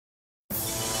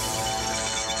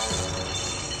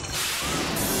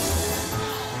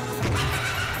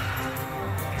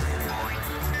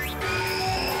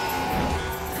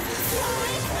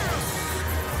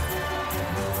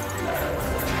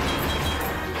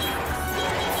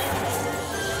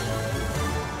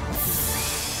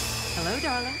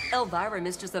Elvira,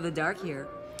 Mistress of the Dark here.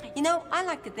 You know, I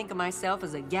like to think of myself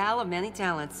as a gal of many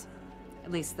talents.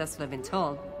 At least that's what I've been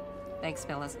told. Thanks,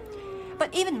 fellas.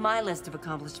 But even my list of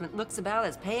accomplishment looks about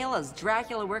as pale as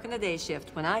Dracula working a day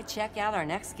shift when I check out our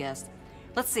next guest.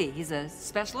 Let's see, he's a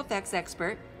special effects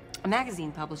expert, a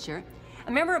magazine publisher,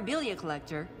 a memorabilia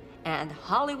collector, and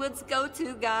Hollywood's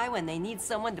go-to guy when they need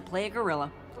someone to play a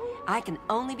gorilla. I can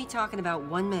only be talking about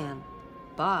one man,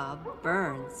 Bob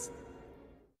Burns.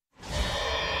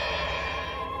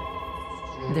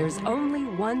 There's only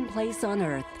one place on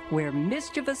Earth where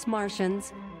mischievous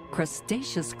Martians,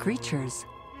 crustaceous creatures,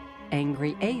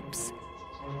 angry apes,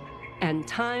 and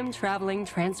time-traveling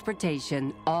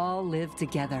transportation all live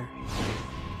together.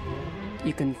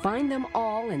 You can find them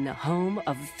all in the home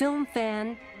of film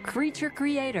fan, creature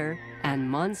creator, and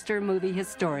monster movie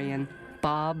historian,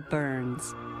 Bob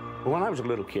Burns. When I was a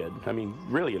little kid, I mean,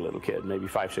 really a little kid, maybe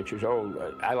 5, 6 years old,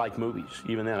 I liked movies.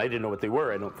 Even then, I didn't know what they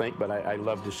were, I don't think, but I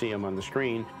loved to see them on the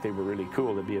screen. They were really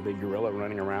cool. There'd be a big gorilla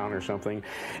running around or something.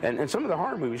 And some of the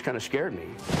horror movies kind of scared me.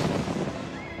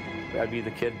 I'd be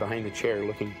the kid behind the chair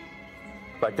looking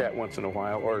like that once in a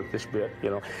while, or this bit, you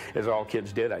know, as all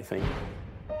kids did, I think.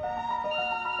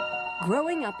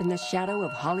 Growing up in the shadow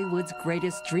of Hollywood's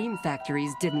greatest dream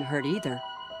factories didn't hurt either,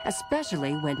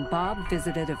 especially when Bob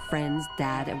visited a friend's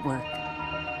dad at work.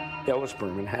 Elvis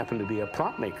Berman happened to be a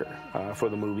prop maker for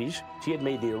the movies. He had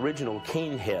made the original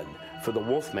cane head for the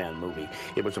Wolfman movie.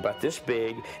 It was about this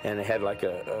big, and it had like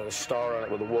a star on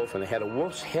it with a wolf, and it had a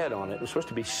wolf's head on it. It was supposed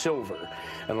to be silver.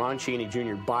 And Lon Chaney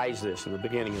Jr. buys this in the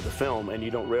beginning of the film, and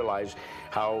you don't realize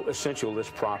how essential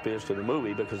this prop is to the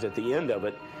movie, because at the end of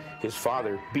it, his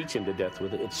father beats him to death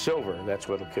with it. It's silver. That's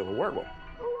what'll kill a werewolf.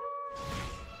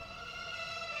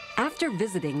 After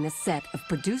visiting the set of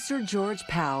producer George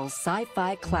Powell's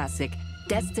sci-fi classic,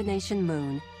 Destination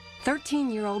Moon,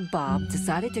 13-year-old Bob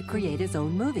decided to create his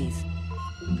own movies.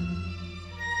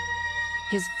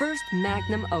 His first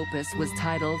magnum opus was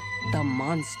titled The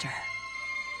Monster.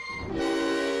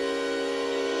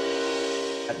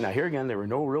 Now, here again, there were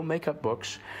no real makeup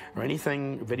books or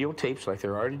anything, videotapes like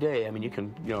there are today. I mean,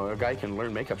 a guy can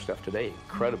learn makeup stuff today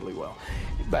incredibly well.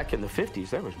 Back in the 50s,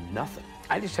 there was nothing.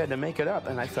 I just had to make it up,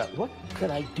 and I thought, what could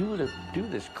I do to do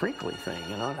this crinkly thing,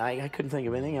 you know? I couldn't think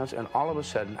of anything else, and all of a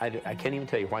sudden, I can't even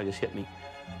tell you why this hit me.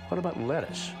 What about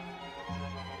lettuce?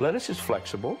 Lettuce is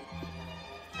flexible.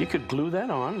 You could glue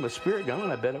that on with spirit gum,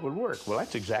 and I bet it would work. Well,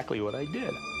 that's exactly what I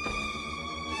did.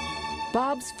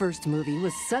 Bob's first movie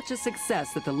was such a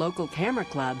success at the local camera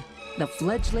club, the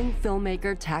fledgling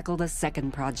filmmaker tackled a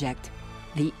second project,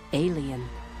 The Alien.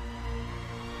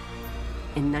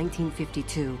 In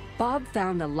 1952, Bob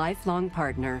found a lifelong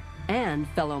partner and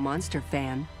fellow monster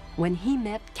fan when he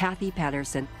met Kathy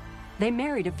Patterson. They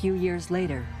married a few years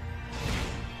later.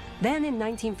 Then in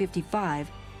 1955,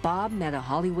 Bob met a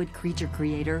Hollywood creature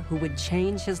creator who would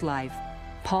change his life,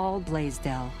 Paul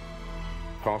Blaisdell.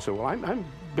 Paul said, well, I'm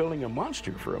building a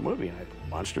monster for a movie. And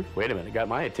monster? Wait a minute, it got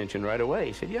my attention right away.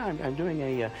 He said, yeah, I'm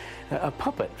doing a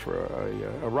puppet for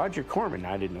a Roger Corman.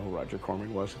 I didn't know who Roger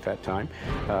Corman was at that time.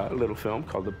 A little film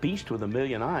called The Beast with a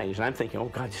Million Eyes. And I'm thinking, oh,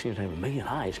 God, this seems to have a million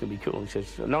eyes. It's going to be cool. He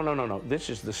says, no. This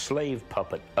is the slave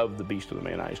puppet of The Beast with a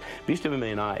Million Eyes. Beast of a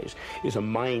Million Eyes is a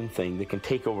mind thing that can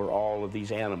take over all of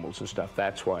these animals and stuff.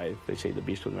 That's why they say The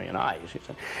Beast with a Million Eyes. He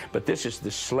said, but this is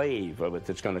the slave of it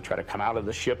that's going to try to come out of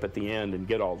the ship at the end and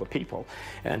get all the people.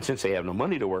 And since they have no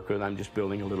money to work with, I'm just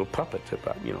building a little puppet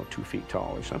about, 2 feet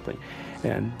tall or something.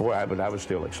 And boy, I was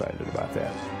still excited about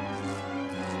that.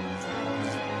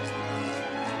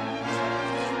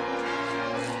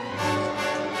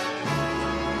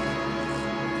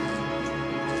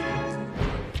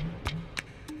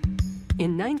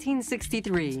 In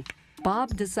 1963,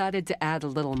 Bob decided to add a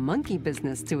little monkey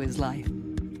business to his life.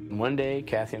 One day,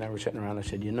 Kathy and I were sitting around and I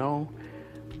said,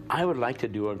 I would like to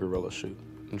do a gorilla suit.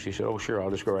 And she said, oh, sure,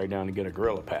 I'll just go right down and get a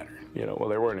gorilla pattern. Well,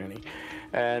 there weren't any.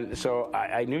 And so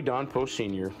I knew Don Post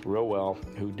Sr. real well,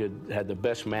 who had the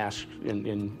best mask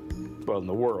in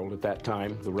the world at that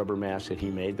time, the rubber mask that he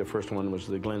made. The first one was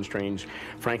the Glenn Strange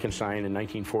Frankenstein in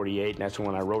 1948, and that's the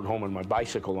one I rode home on my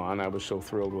bicycle on. I was so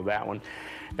thrilled with that one.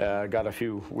 Got a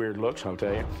few weird looks, I'll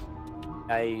tell you.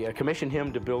 I commissioned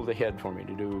him to build the head for me,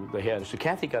 to do the head. So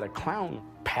Kathy got a clown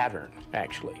pattern,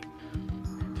 actually.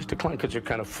 Just a clown, because they're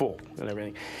kind of full and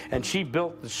everything. And she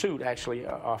built the suit, actually,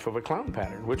 off of a clown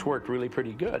pattern, which worked really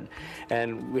pretty good.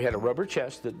 And we had a rubber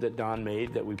chest that Don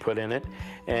made that we put in it,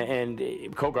 and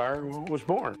Kogar was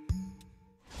born.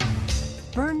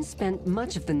 Burns spent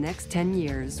much of the next 10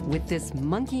 years with this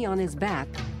monkey on his back,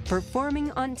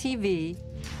 performing on TV,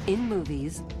 in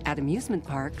movies, at amusement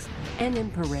parks, and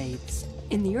in parades.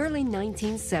 In the early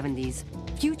 1970s,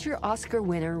 future Oscar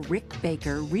winner Rick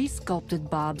Baker resculpted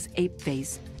Bob's ape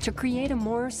face to create a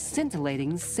more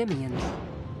scintillating simian.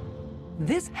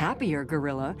 This happier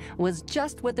gorilla was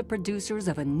just what the producers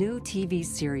of a new TV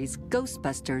series,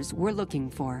 Ghostbusters, were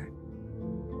looking for.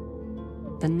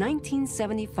 The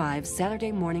 1975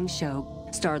 Saturday morning show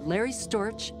starred Larry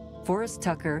Storch, Forrest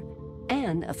Tucker,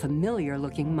 and a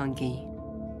familiar-looking monkey.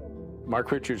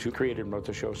 Mark Richards, who created and wrote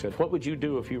the show, said, "What would you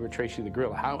do if you were Tracy the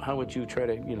Gorilla? How would you try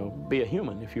to, be a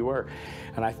human if you were?"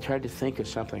 And I tried to think of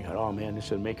something. I thought, oh man, this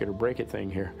is a make it or break it thing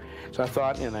here. So I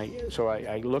thought, and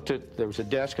I looked at, there was a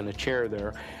desk and a chair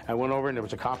there. I went over and there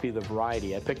was a copy of the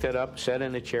Variety. I picked that up, sat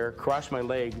in a chair, crossed my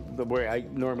leg the way I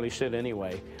normally sit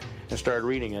anyway, and started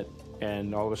reading it.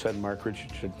 And all of a sudden, Mark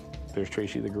Richards said, "There's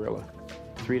Tracy the Gorilla."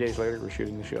 3 days later, we're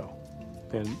shooting the show.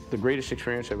 And the greatest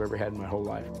experience I've ever had in my whole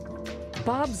life.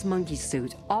 Bob's monkey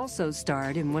suit also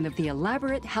starred in one of the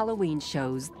elaborate Halloween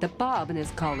shows that Bob and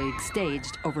his colleagues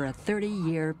staged over a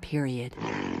 30-year period.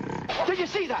 Did you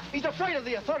see that? He's afraid of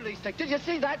the authorities, Dick. Did you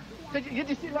see that? Did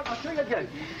you see that? I'll show you again.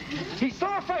 He's so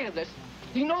afraid of this,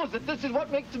 he knows that this is what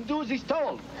makes him do as he's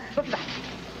told. Look at that.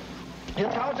 He's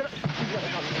never done that.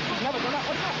 He's never done that.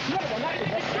 He's never done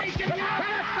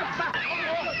that.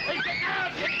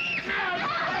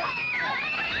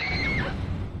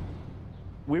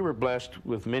 We were blessed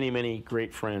with many, many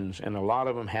great friends, and a lot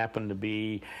of them happened to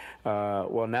be,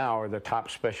 well, now are the top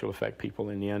special effect people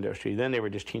in the industry. Then they were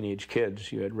just teenage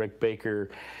kids. You had Rick Baker,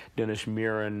 Dennis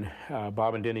Murin,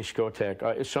 Bob and Denny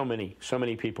Skotek. So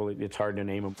many people, it's hard to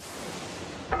name them.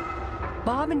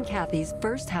 Bob and Kathy's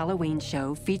first Halloween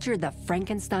show featured the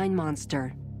Frankenstein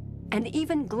monster. And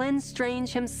even Glenn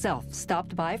Strange himself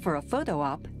stopped by for a photo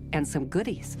op and some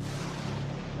goodies.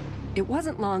 It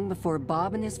wasn't long before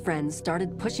Bob and his friends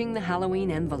started pushing the Halloween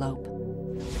envelope.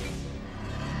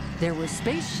 There were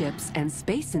spaceships and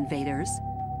space invaders,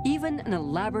 even an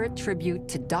elaborate tribute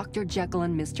to Dr. Jekyll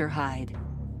and Mr. Hyde.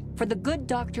 For the good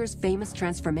doctor's famous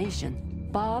transformation,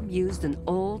 Bob used an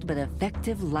old but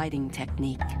effective lighting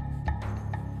technique.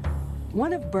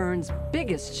 One of Byrne's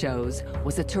biggest shows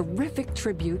was a terrific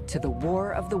tribute to the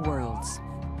War of the Worlds.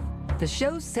 The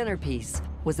show's centerpiece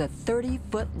was a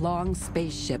 30-foot-long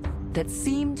spaceship that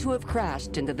seemed to have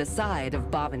crashed into the side of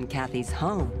Bob and Kathy's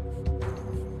home.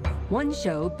 One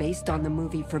show, based on the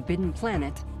movie Forbidden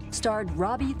Planet, starred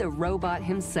Robbie the Robot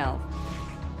himself.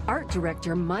 Art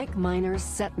director Mike Miner's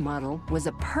set model was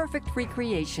a perfect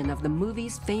recreation of the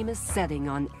movie's famous setting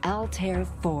on Altair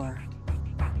 4.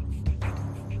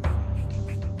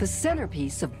 The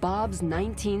centerpiece of Bob's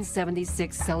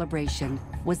 1976 celebration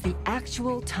was the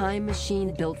actual time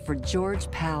machine built for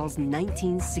George Pal's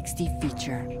 1960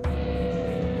 feature.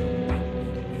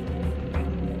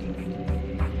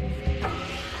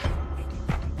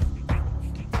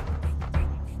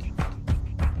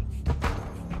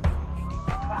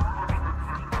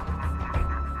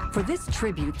 For this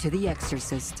tribute to The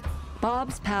Exorcist,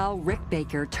 Bob's pal Rick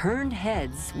Baker turned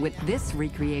heads with this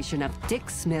recreation of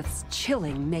Dick Smith's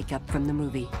chilling makeup from the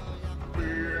movie.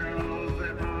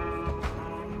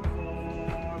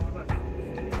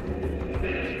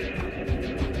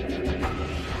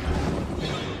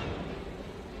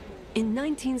 In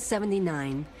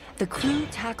 1979, the crew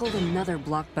tackled another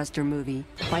blockbuster movie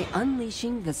by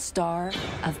unleashing the star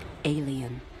of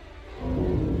Alien.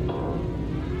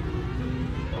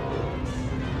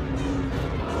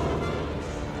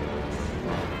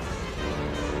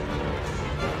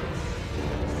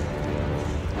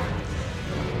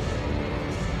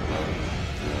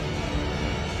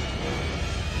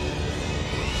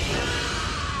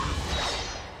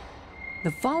 The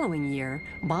following year,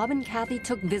 Bob and Kathy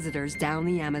took visitors down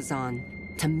the Amazon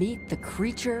to meet the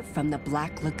creature from the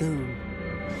Black Lagoon.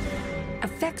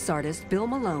 Effects artist Bill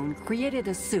Malone created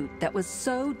a suit that was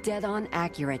so dead-on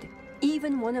accurate,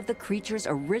 even one of the creature's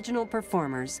original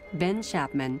performers, Ben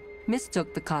Chapman,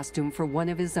 mistook the costume for one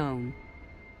of his own.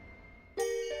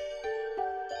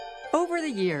 Over the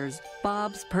years,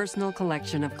 Bob's personal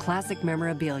collection of classic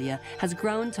memorabilia has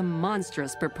grown to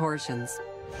monstrous proportions.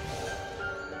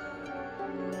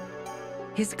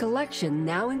 His collection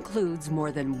now includes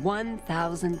more than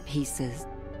 1,000 pieces.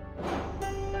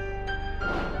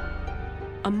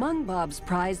 Among Bob's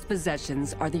prized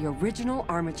possessions are the original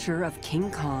armature of King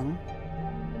Kong,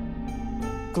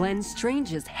 Glenn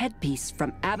Strange's headpiece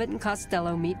from Abbott and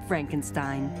Costello Meet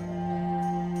Frankenstein,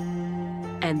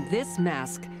 and this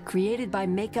mask created by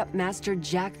makeup master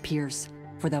Jack Pierce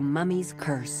for The Mummy's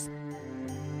Curse.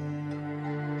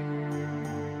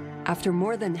 After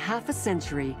more than half a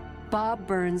century, Bob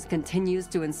Burns continues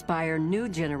to inspire new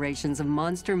generations of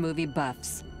monster movie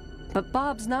buffs. But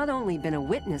Bob's not only been a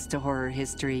witness to horror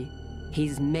history,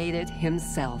 He's made it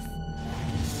himself.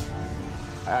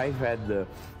 I've had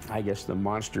I guess the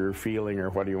monster feeling, or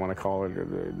what do you want to call it, or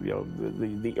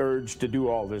the urge to do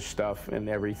all this stuff and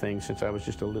everything since I was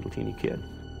just a little teeny kid.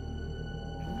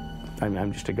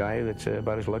 I'm just a guy that's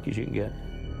about as lucky as you can get.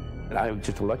 I was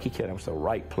just a lucky kid. I was the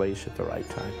right place at the right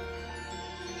time.